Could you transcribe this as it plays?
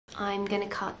I'm gonna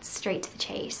cut straight to the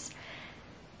chase.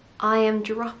 I am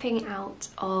dropping out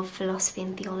of philosophy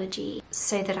and theology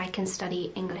so that I can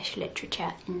study English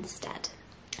literature instead.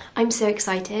 I'm so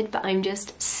excited, but I'm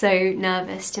just so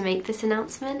nervous to make this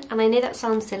announcement. And I know that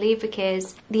sounds silly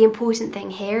because the important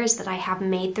thing here is that I have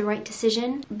made the right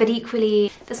decision. But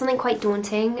equally, there's something quite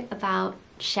daunting about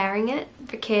sharing it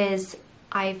because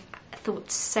I've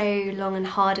thought so long and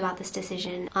hard about this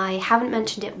decision. I haven't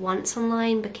mentioned it once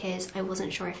online because I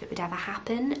wasn't sure if it would ever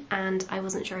happen and I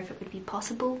wasn't sure if it would be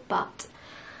possible, but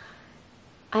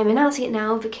I'm announcing it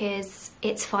now because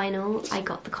it's final. I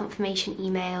got the confirmation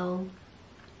email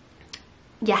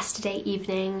yesterday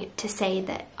evening to say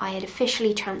that I had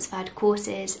officially transferred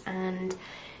courses, and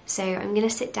so I'm going to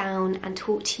sit down and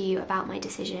talk to you about my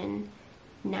decision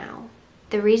now.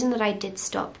 The reason that I did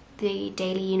stop the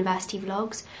daily university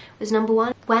vlogs was, number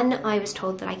one, when I was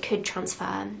told that I could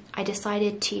transfer, I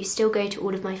decided to still go to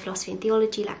all of my philosophy and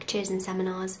theology lectures and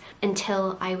seminars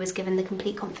until I was given the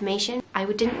complete confirmation. I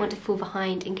didn't want to fall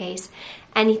behind in case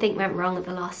anything went wrong at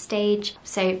the last stage.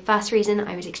 So first reason,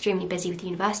 I was extremely busy with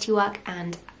university work,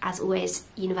 and as always,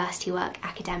 university work,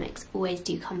 academics always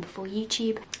do come before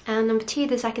YouTube. And number two,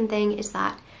 the second thing is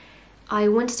that I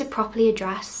wanted to properly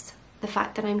address the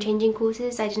fact that I'm changing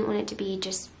courses. I didn't want it to be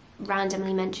just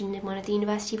randomly mentioned in one of the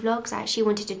university vlogs. I actually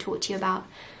wanted to talk to you about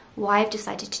why I've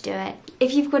decided to do it.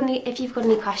 If you've got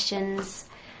any questions,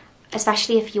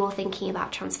 especially if you're thinking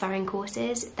about transferring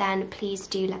courses, then please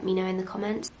do let me know in the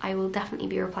comments. I will definitely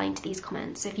be replying to these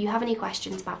comments. So if you have any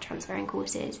questions about transferring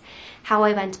courses, how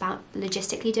I went about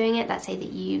logistically doing it, let's say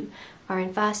that you are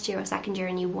in first year or second year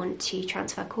and you want to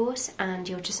transfer course and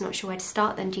you're just not sure where to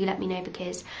start, then do let me know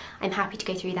because I'm happy to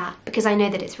go through that, because I know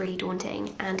that it's really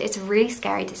daunting and it's a really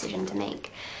scary decision to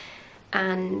make.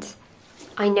 And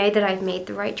I know that I've made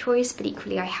the right choice, but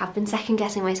equally I have been second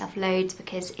guessing myself loads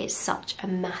because it's such a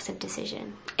massive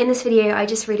decision. In this video, I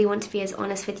just really want to be as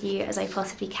honest with you as I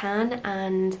possibly can,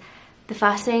 and the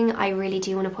first thing I really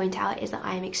do want to point out is that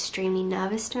I am extremely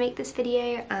nervous to make this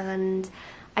video, and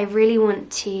I really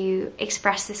want to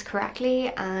express this correctly,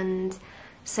 and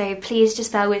so please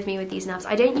just bear with me with these nerves.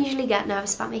 I don't usually get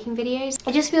nervous about making videos.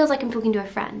 It just feels like I'm talking to a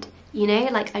friend, you know?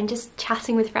 Like I'm just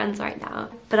chatting with friends right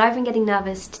now. But I've been getting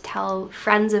nervous to tell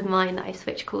friends of mine that I've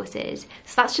switched courses.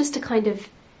 So that's just to kind of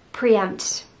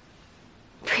preempt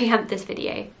this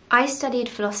video. I studied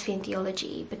philosophy and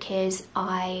theology because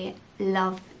I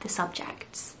love the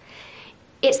subjects.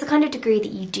 It's the kind of degree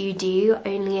that you do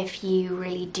only if you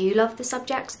really do love the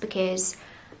subjects, because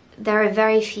there are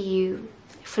very few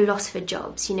philosopher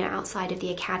jobs, you know, outside of the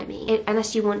academy.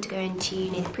 Unless you want to go into, you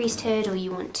know, the priesthood, or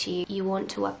you want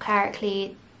to work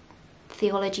clerically,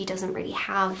 theology doesn't really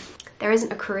have, there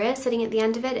isn't a career sitting at the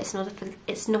end of it. It's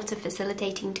not a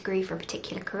facilitating degree for a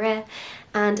particular career.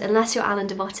 And unless you're Alan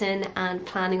de Botton and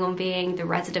planning on being the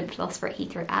resident philosopher at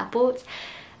Heathrow Airport,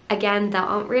 again, there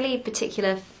aren't really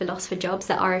particular philosopher jobs.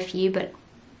 There are a few, but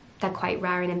they're quite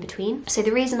rare and in between. So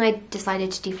the reason I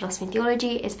decided to do philosophy and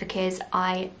theology is because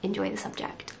I enjoy the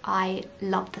subject. I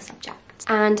love the subjects,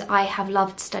 and I have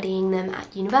loved studying them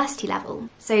at university level.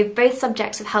 So both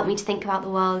subjects have helped me to think about the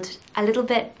world a little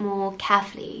bit more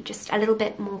carefully, just a little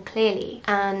bit more clearly,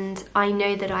 and I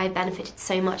know that I benefited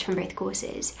so much from both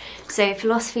courses. So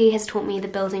philosophy has taught me the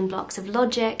building blocks of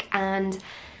logic, and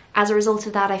as a result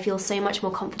of that, I feel so much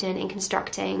more confident in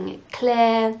constructing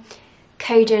clear,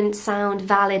 cogent, sound,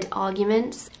 valid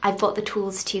arguments. I've got the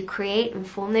tools to create and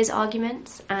form those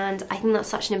arguments, and I think that's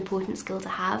such an important skill to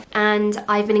have. And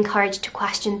I've been encouraged to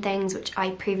question things which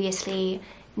I previously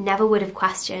never would have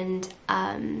questioned.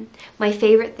 One of my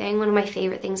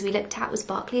favourite things we looked at was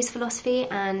Berkeley's philosophy,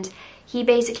 and he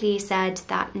basically said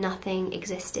that nothing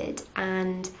existed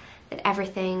and that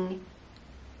everything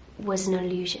was an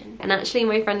illusion. And actually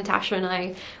my friend Natasha and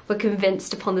I were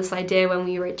convinced upon this idea when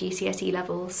we were at GCSE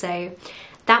level, so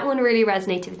that one really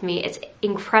resonated with me. It's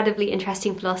incredibly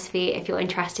interesting philosophy if you're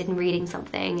interested in reading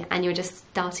something and you're just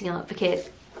starting out, because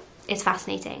it's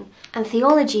fascinating. And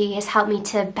theology has helped me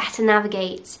to better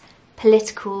navigate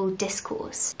political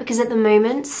discourse, because at the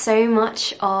moment so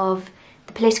much of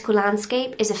the political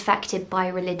landscape is affected by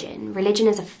religion. Religion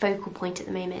is a focal point at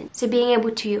the moment. So being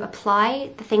able to apply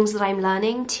the things that I'm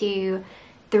learning to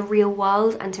the real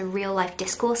world and to real life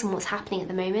discourse and what's happening at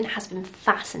the moment has been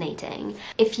fascinating.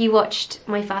 If you watched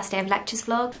my first day of lectures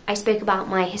vlog, I spoke about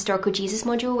my historical Jesus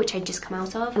module, which I'd just come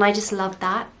out of, and I just loved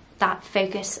that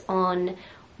focus on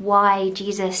why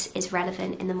Jesus is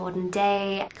relevant in the modern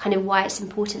day, kind of why it's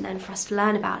important then for us to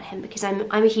learn about him, because I'm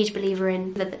a huge believer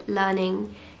in that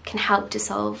learning can help to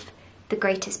solve the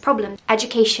greatest problem.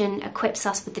 Education equips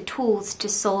us with the tools to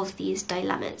solve these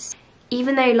dilemmas.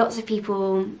 Even though lots of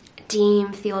people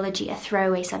deem theology a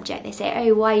throwaway subject. They say,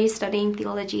 oh, why are you studying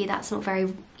theology? That's not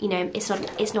very, you know,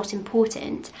 it's not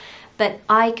important. But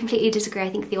I completely disagree. I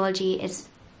think theology is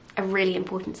a really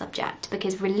important subject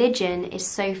because religion is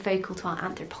so focal to our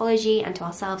anthropology and to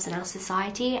ourselves and our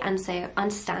society, and so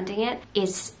understanding it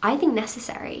is, I think,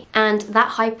 necessary. And that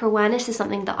hyper-awareness is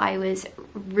something that I was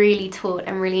really taught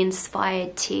and really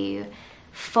inspired to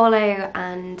follow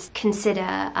and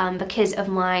consider because of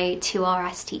my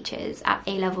 2RS teachers at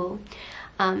A-level.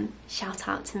 Shout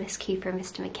out to Miss Cooper and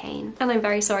Mr. McCain. And I'm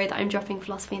very sorry that I'm dropping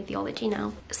philosophy and theology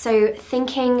now. So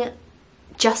thinking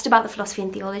just about the philosophy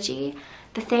and theology,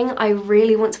 the thing I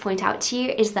really want to point out to you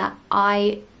is that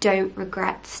I don't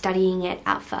regret studying it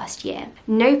at first year.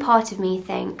 No part of me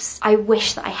thinks, I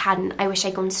wish that I hadn't, I wish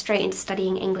I'd gone straight into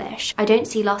studying English. I don't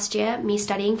see last year me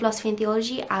studying philosophy and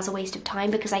theology as a waste of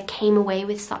time because I came away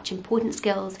with such important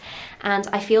skills, and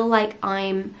I feel like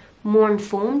I'm more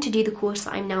informed to do the course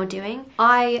that I'm now doing.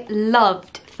 I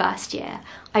loved first year.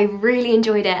 I really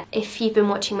enjoyed it. If you've been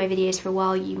watching my videos for a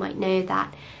while, you might know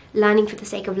that learning for the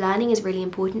sake of learning is really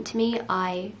important to me.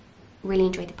 I really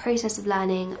enjoy the process of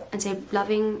learning, and so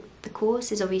loving the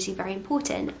course is obviously very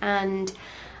important. And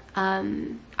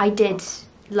I did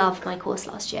love my course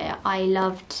last year. I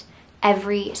loved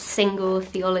every single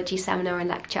theology seminar and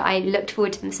lecture. I looked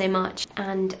forward to them so much,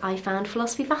 and I found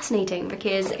philosophy fascinating,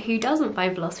 because who doesn't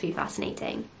find philosophy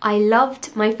fascinating? I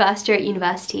loved my first year at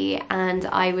university, and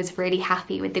I was really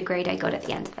happy with the grade I got at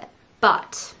the end of it.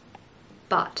 But,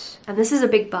 and this is a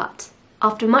big but,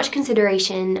 after much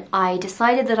consideration, I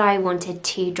decided that I wanted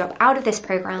to drop out of this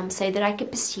program so that I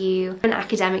could pursue an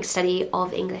academic study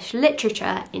of English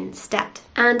literature instead.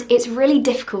 And it's really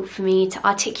difficult for me to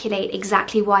articulate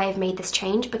exactly why I've made this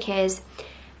change, because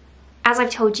as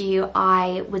I've told you,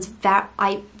 I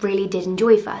really did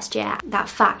enjoy first year. That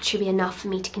fact should be enough for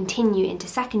me to continue into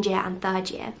second year and third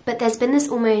year. But there's been this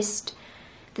almost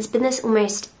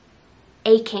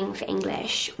aching for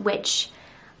English, which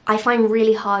I find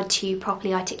really hard to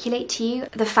properly articulate to you.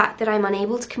 The fact that I'm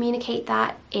unable to communicate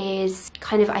that is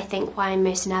kind of, I think, why I'm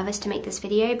most nervous to make this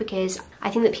video, because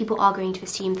I think that people are going to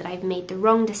assume that I've made the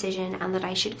wrong decision and that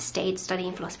I should have stayed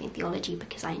studying philosophy and theology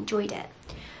because I enjoyed it.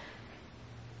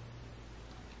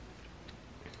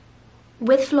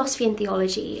 With philosophy and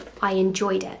theology, I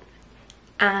enjoyed it.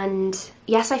 And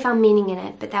yes, I found meaning in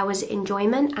it, but there was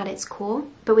enjoyment at its core.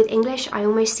 But with English, I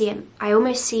almost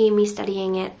see me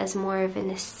studying it as more of a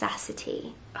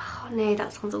necessity. Oh no,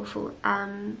 that sounds awful.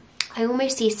 I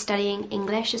almost see studying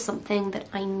English as something that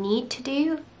I need to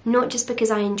do, not just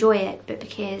because I enjoy it, but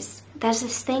because there's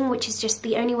this thing which is just,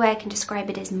 the only way I can describe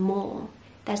it is more.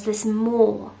 There's this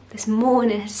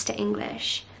moreness to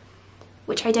English,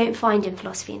 which I don't find in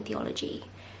philosophy and theology.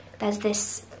 There's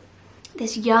this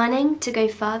yearning to go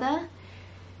further.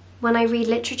 When I read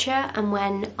literature and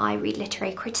when I read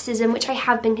literary criticism, which I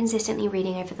have been consistently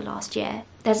reading over the last year,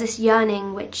 there's this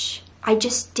yearning which I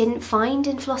just didn't find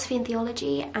in philosophy and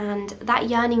theology, and that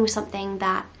yearning was something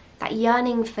that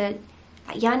yearning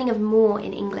of more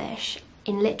in English,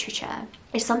 in literature,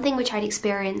 is something which I'd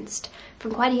experienced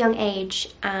from quite a young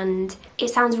age. And it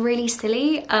sounds really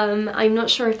silly. I'm not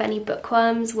sure if any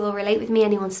bookworms will relate with me,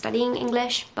 anyone studying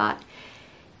English, but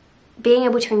being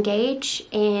able to engage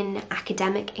in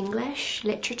academic English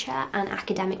literature and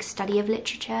academic study of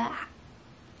literature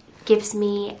gives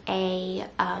me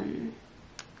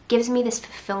this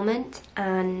fulfillment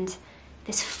and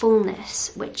this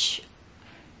fullness which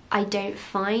I don't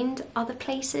find other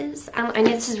places. And I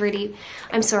know this is really,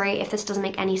 I'm sorry if this doesn't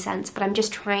make any sense, but I'm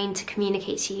just trying to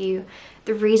communicate to you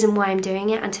the reason why I'm doing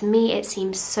it, and to me it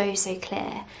seems so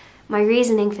clear. My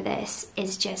reasoning for this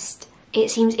is just, it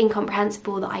seems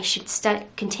incomprehensible that I should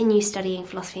continue studying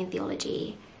philosophy and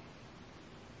theology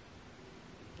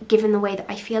given the way that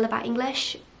I feel about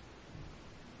English.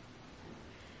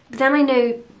 But then I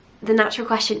know the natural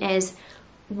question is,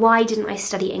 why didn't I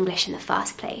study English in the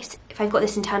first place? If I've got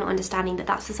this internal understanding that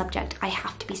that's the subject I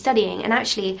have to be studying. And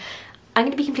actually, I'm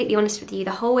going to be completely honest with you,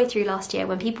 the whole way through last year,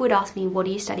 when people would ask me, what are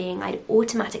you studying? I'd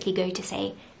automatically go to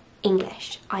say,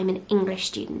 English. I'm an English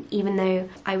student, even though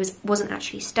I wasn't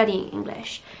actually studying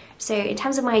English. So in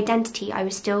terms of my identity, I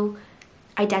was still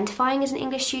identifying as an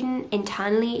English student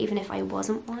internally, even if I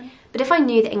wasn't one. But if I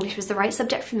knew that English was the right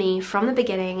subject for me from the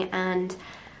beginning, and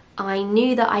I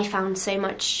knew that I found so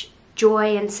much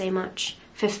joy and so much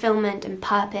fulfillment and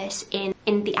purpose in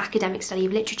the academic study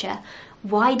of literature,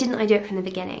 why didn't I do it from the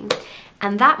beginning?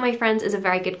 And that, my friends, is a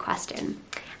very good question.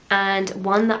 And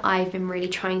one that I've been really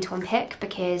trying to unpick,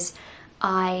 because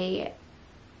I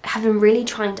have been really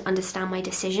trying to understand my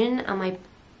decision and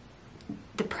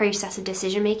the process of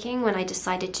decision making when I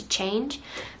decided to change,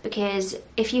 because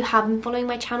if you have been following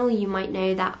my channel, you might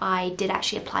know that I did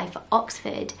actually apply for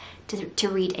Oxford to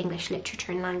read English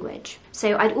literature and language.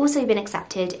 So I'd also been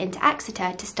accepted into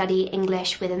Exeter to study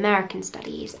English with American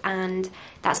studies, and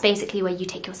that's basically where you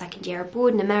take your second year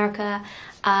abroad in America,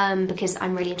 because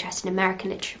I'm really interested in American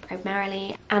literature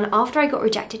primarily. And after I got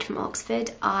rejected from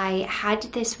Oxford, I had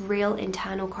this real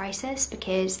internal crisis,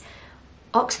 because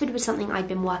Oxford was something I'd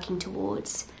been working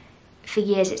towards for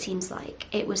years, it seems like.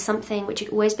 It was something which had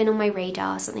always been on my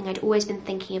radar, something I'd always been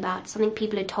thinking about, something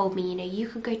people had told me, you know, you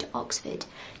could go to Oxford,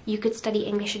 you could study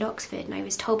English at Oxford, and I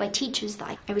was told by teachers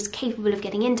that I was capable of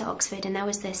getting into Oxford, and there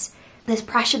was this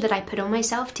pressure that I put on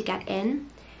myself to get in.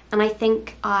 And I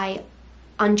think I,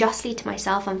 unjustly to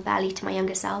myself, unfairly to my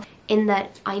younger self, in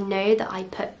that I know that I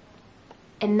put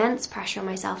immense pressure on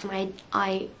myself, and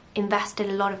I invested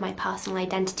a lot of my personal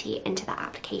identity into that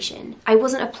application. I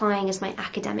wasn't applying as my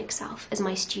academic self, as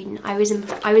my student. I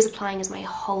was applying as my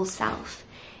whole self.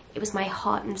 It was my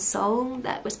heart and soul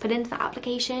that was put into that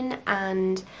application,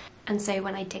 and so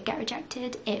when I did get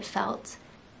rejected, it felt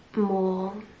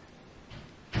more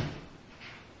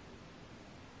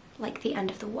like the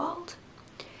end of the world,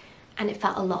 and it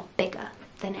felt a lot bigger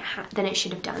than it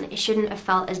should have done. It shouldn't have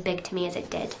felt as big to me as it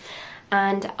did.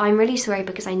 And I'm really sorry,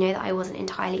 because I know that I wasn't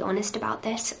entirely honest about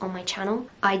this on my channel.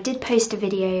 I did post a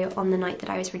video on the night that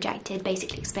I was rejected,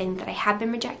 basically explaining that I had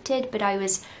been rejected, but I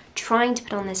was trying to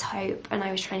put on this hope, and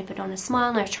I was trying to put on a smile,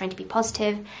 and I was trying to be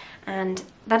positive, and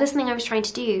that is something I was trying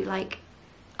to do. Like,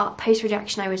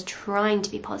 post-rejection, I was trying to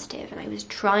be positive, and I was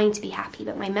trying to be happy,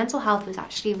 but my mental health was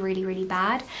actually really, really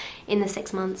bad in the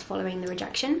 6 months following the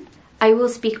rejection. I will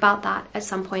speak about that at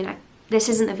some point. This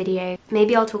isn't the video.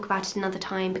 Maybe I'll talk about it another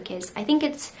time, because I think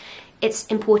it's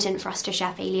important for us to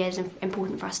share failures, and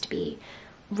important for us to be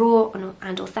raw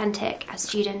and authentic as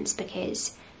students,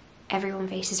 because everyone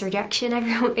faces rejection,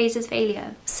 everyone faces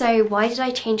failure. So why did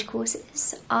I change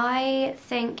courses? I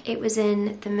think it was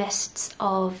in the midst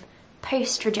of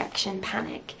post-rejection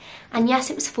panic. And yes,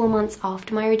 it was 4 months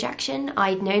after my rejection.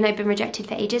 I'd known I'd been rejected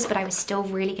for ages, but I was still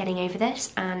really getting over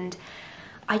this, and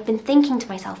I'd been thinking to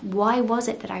myself, why was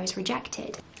it that I was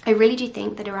rejected? I really do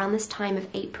think that around this time of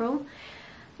April,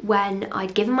 when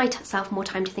I'd given myself more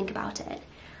time to think about it,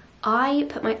 I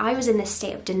was in this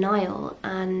state of denial,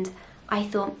 and I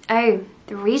thought, oh,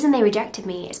 the reason they rejected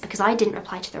me is because I didn't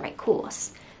apply to the right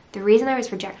course. The reason I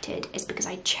was rejected is because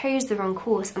I chose the wrong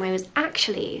course, and I was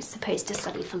actually supposed to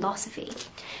study philosophy.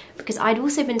 Because I'd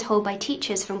also been told by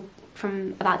teachers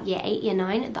from about year 8, year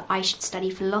 9, that I should study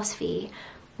philosophy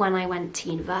when I went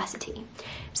to university.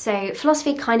 So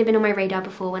philosophy had kind of been on my radar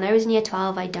before. When I was in year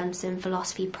 12, I'd done some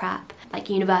philosophy prep,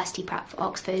 like university prep for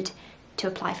Oxford, to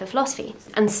apply for philosophy.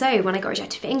 And so when I got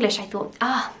rejected for English, I thought,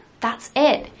 that's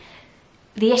it.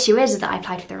 The issue is that I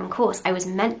applied for the wrong course. I was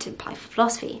meant to apply for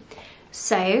philosophy.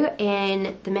 So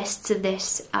in the midst of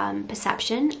this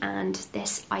perception and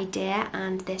this idea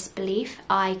and this belief,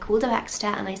 I called up Exeter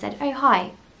and I said, oh,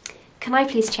 hi, can I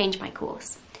please change my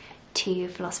course to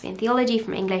philosophy and theology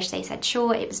from English? They said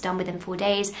sure. It was done within 4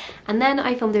 days, and then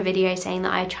I filmed a video saying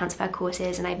that I had transferred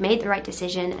courses and I'd made the right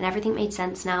decision and everything made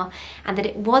sense now, and that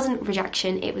it wasn't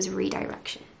rejection, it was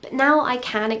redirection. But now I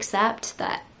can accept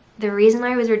that the reason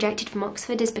I was rejected from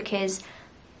Oxford is because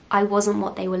I wasn't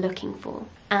what they were looking for,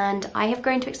 and I have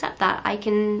grown to accept that. I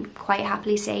can quite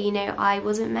happily say, you know, I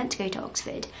wasn't meant to go to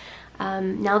Oxford.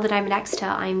 Now that I'm at Exeter,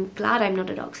 I'm glad I'm not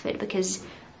at Oxford, because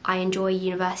I enjoy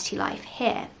university life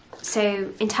here.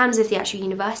 So in terms of the actual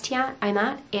university I'm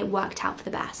at, it worked out for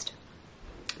the best.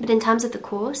 But in terms of the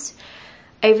course,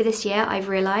 over this year I've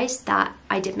realised that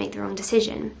I did make the wrong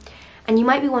decision. And you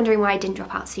might be wondering why I didn't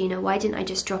drop out sooner. Why didn't I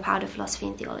just drop out of philosophy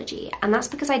and theology? And that's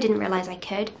because I didn't realise I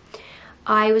could.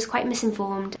 I was quite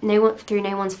misinformed, through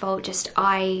no one's fault, just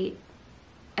I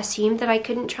assumed that I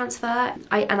couldn't transfer,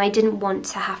 and I didn't want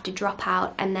to have to drop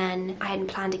out, and then I hadn't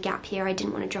planned a gap year. I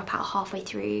didn't want to drop out halfway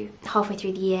through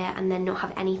the year and then not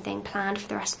have anything planned for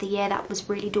the rest of the year. That was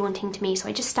really daunting to me, so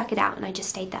I just stuck it out and I just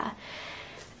stayed there.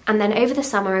 And then over the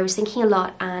summer I was thinking a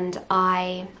lot, and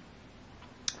I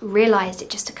realised,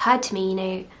 it just occurred to me, you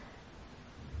know,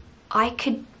 I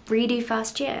could redo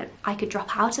first year. I could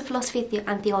drop out of philosophy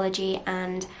and theology,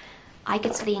 and I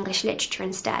could study English literature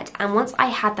instead. And once I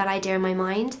had that idea in my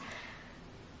mind,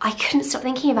 I couldn't stop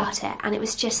thinking about it, and it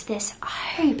was just this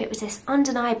hope. It was this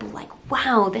undeniable, like,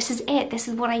 wow, this is it, this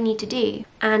is what I need to do.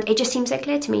 And it just seemed so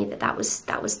clear to me that that was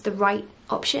the right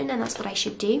option, and that's what I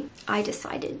should do. I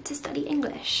decided to study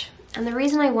English. And the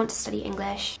reason I want to study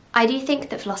English, I do think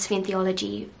that philosophy and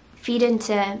theology feed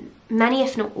into many,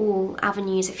 if not all,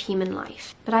 avenues of human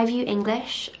life. But I view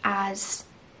English as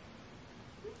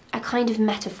a kind of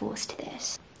metaphors to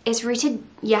this. It's rooted,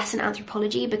 yes, in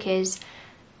anthropology, because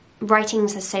writing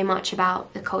says so much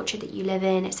about the culture that you live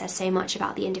in. It says so much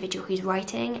about the individual who's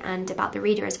writing and about the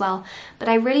reader as well. But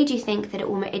I really do think that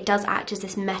it does act as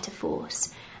this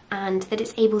metaphors, and that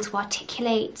it's able to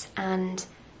articulate and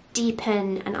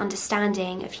deepen an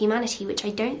understanding of humanity, which I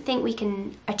don't think we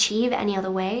can achieve any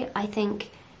other way. I think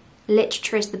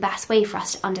literature is the best way for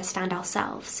us to understand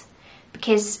ourselves,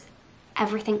 because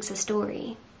everything's a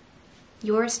story.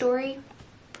 You're a story,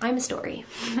 I'm a story.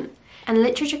 And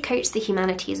literature coats the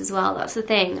humanities as well, that's the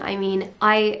thing. I mean,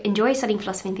 I enjoy studying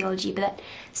philosophy and theology, but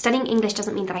studying English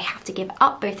doesn't mean that I have to give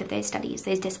up both of those studies,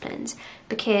 those disciplines,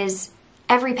 because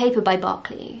every paper by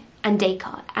Berkeley and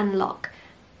Descartes and Locke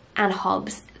and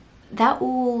Hobbes, that's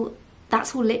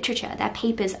all literature. Their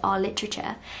papers are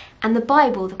literature. And the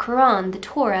Bible, the Quran, the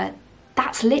Torah,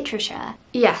 that's literature.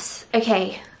 Yes,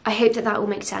 okay, I hope that all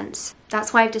makes sense.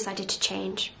 That's why I've decided to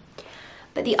change.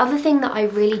 But the other thing that I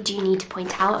really do need to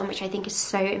point out, and which I think is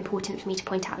so important for me to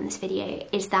point out in this video,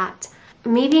 is that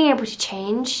me being able to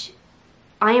change,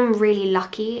 I am really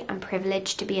lucky and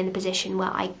privileged to be in the position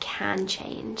where I can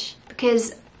change.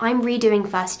 Because I'm redoing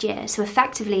first year, so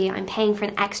effectively I'm paying for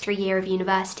an extra year of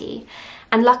university.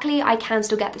 And luckily I can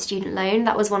still get the student loan.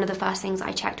 That was one of the first things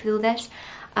I checked with all this.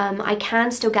 I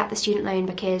can still get the student loan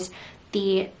because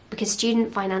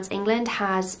Student Finance England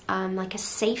has like a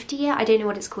safety year. I don't know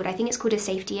what it's called. I think it's called a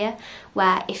safety year,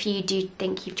 where if you do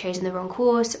think you've chosen the wrong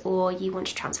course or you want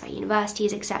to transfer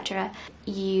universities, etc.,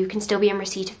 you can still be in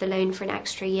receipt of the loan for an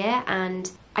extra year. And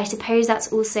I suppose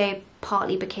that's also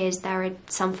partly because there are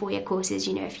some 4-year courses,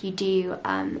 you know, if you do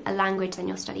a language, then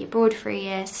you'll study abroad for a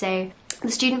year. So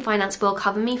the student finance will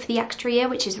cover me for the extra year,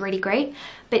 which is really great.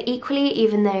 But equally,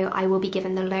 even though I will be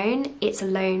given the loan, it's a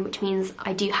loan, which means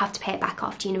I do have to pay it back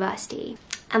after university.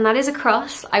 And that is a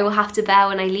cross I will have to bear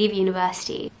when I leave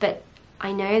university. But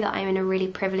I know that I'm in a really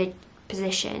privileged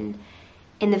position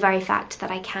in the very fact that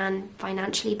I can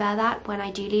financially bear that when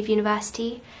I do leave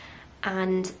university,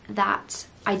 and that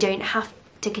I don't have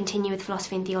to continue with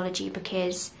philosophy and theology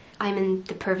because I'm in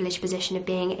the privileged position of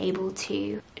being able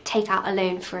to take out a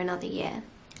loan for another year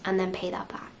and then pay that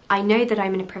back. I know that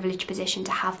I'm in a privileged position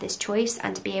to have this choice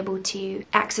and to be able to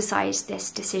exercise this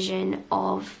decision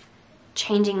of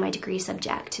changing my degree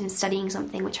subject and studying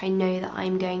something which I know that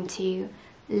I'm going to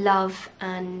love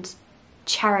and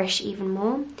cherish even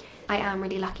more. I am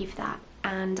really lucky for that,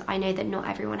 and I know that not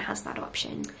everyone has that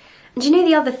option. And you know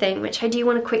the other thing, which I do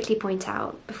want to quickly point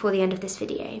out before the end of this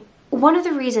video? One of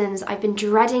the reasons I've been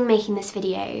dreading making this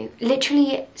video,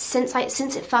 literally since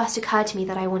it first occurred to me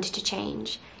that I wanted to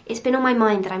change, it's been on my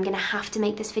mind that I'm going to have to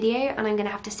make this video, and I'm going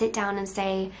to have to sit down and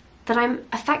say that I'm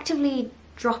effectively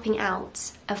dropping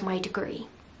out of my degree.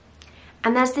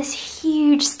 And there's this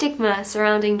huge stigma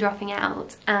surrounding dropping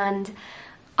out, and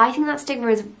I think that stigma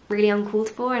is really uncalled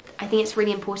for. I think it's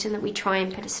really important that we try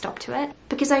and put a stop to it.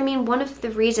 Because I mean, one of the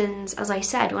reasons, as I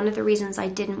said, one of the reasons I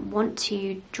didn't want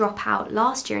to drop out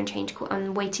last year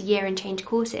and wait a year and change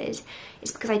courses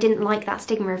is because I didn't like that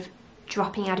stigma of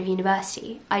dropping out of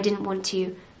university. I didn't want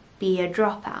to be a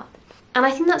dropout. And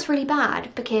I think that's really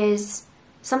bad, because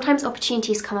sometimes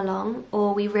opportunities come along,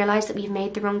 or we realise that we've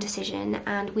made the wrong decision,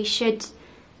 and we should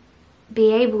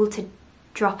be able to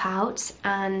drop out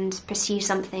and pursue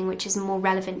something which is more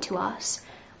relevant to us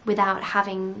without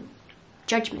having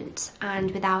judgment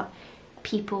and without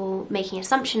people making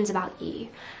assumptions about you.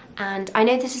 And I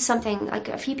know this is something, like,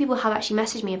 a few people have actually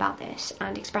messaged me about this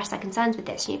and expressed their concerns with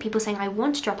this. You know, people saying, I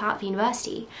want to drop out of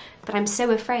university, but I'm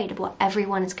so afraid of what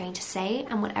everyone is going to say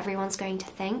and what everyone's going to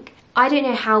think. I don't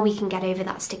know how we can get over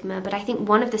that stigma, but I think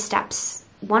one of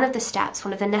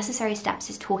the necessary steps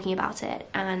is talking about it.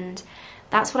 And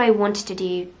that's what I wanted to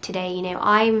do today. You know,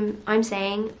 I'm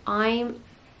saying I'm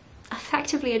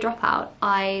effectively a dropout.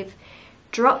 I've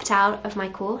dropped out of my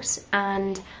course,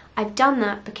 and I've done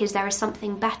that because there is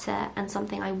something better and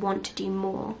something I want to do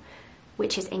more,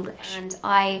 which is English. And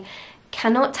I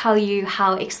cannot tell you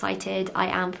how excited I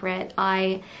am for it.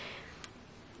 I'm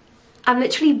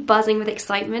literally buzzing with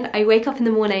excitement. I wake up in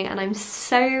the morning and I'm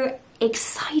so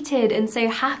excited and so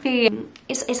happy.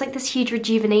 It's like this huge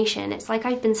rejuvenation. It's like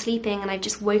I've been sleeping and I've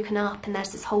just woken up and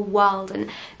there's this whole world, and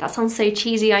that sounds so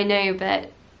cheesy, I know,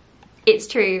 but it's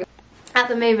true. At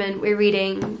the moment we're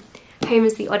reading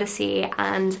Homer's The Odyssey,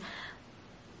 and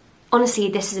honestly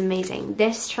this is amazing.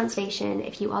 This translation,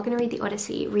 if you are going to read the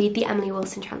Odyssey, read the Emily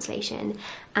Wilson translation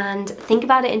and think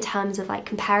about it in terms of, like,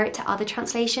 compare it to other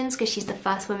translations, because she's the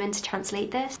first woman to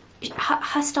translate this.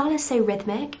 Her style is so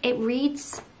rhythmic. It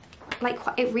reads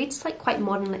like quite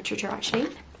modern literature, actually.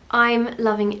 I'm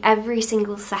loving every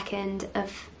single second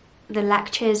of the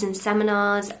lectures and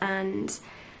seminars and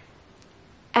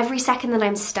every second that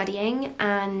I'm studying.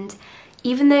 And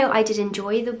even though I did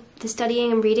enjoy the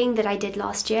studying and reading that I did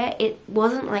last year, it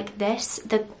wasn't like this.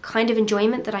 The kind of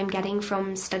enjoyment that I'm getting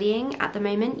from studying at the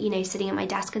moment, you know, sitting at my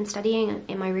desk and studying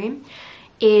in my room,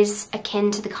 is akin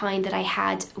to the kind that I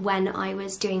had when I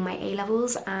was doing my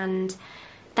A-levels. And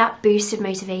that boost of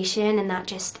motivation and that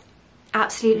just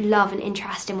absolute love and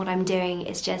interest in what I'm doing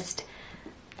is just,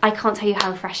 I can't tell you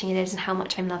how refreshing it is and how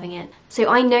much I'm loving it. So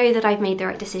I know that I've made the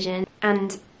right decision,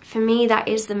 and for me that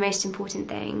is the most important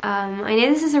thing. I know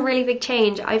this is a really big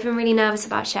change. I've been really nervous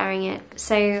about sharing it.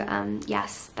 So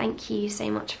yes, thank you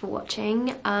so much for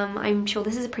watching. I'm sure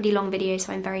this is a pretty long video,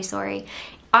 so I'm very sorry.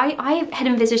 I had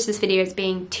envisaged this video as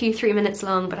being 2-3 minutes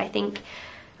long, but I think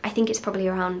it's probably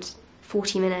around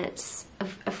 40 minutes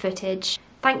of footage.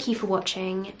 Thank you for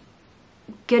watching.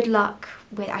 Good luck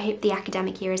with, I hope the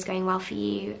academic year is going well for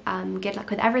you. Good luck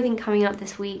with everything coming up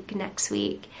this week, next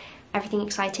week, everything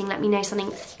exciting. Let me know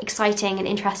something exciting and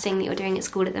interesting that you're doing at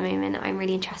school at the moment. I'm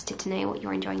really interested to know what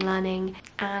you're enjoying learning,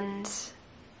 and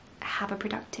have a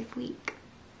productive week.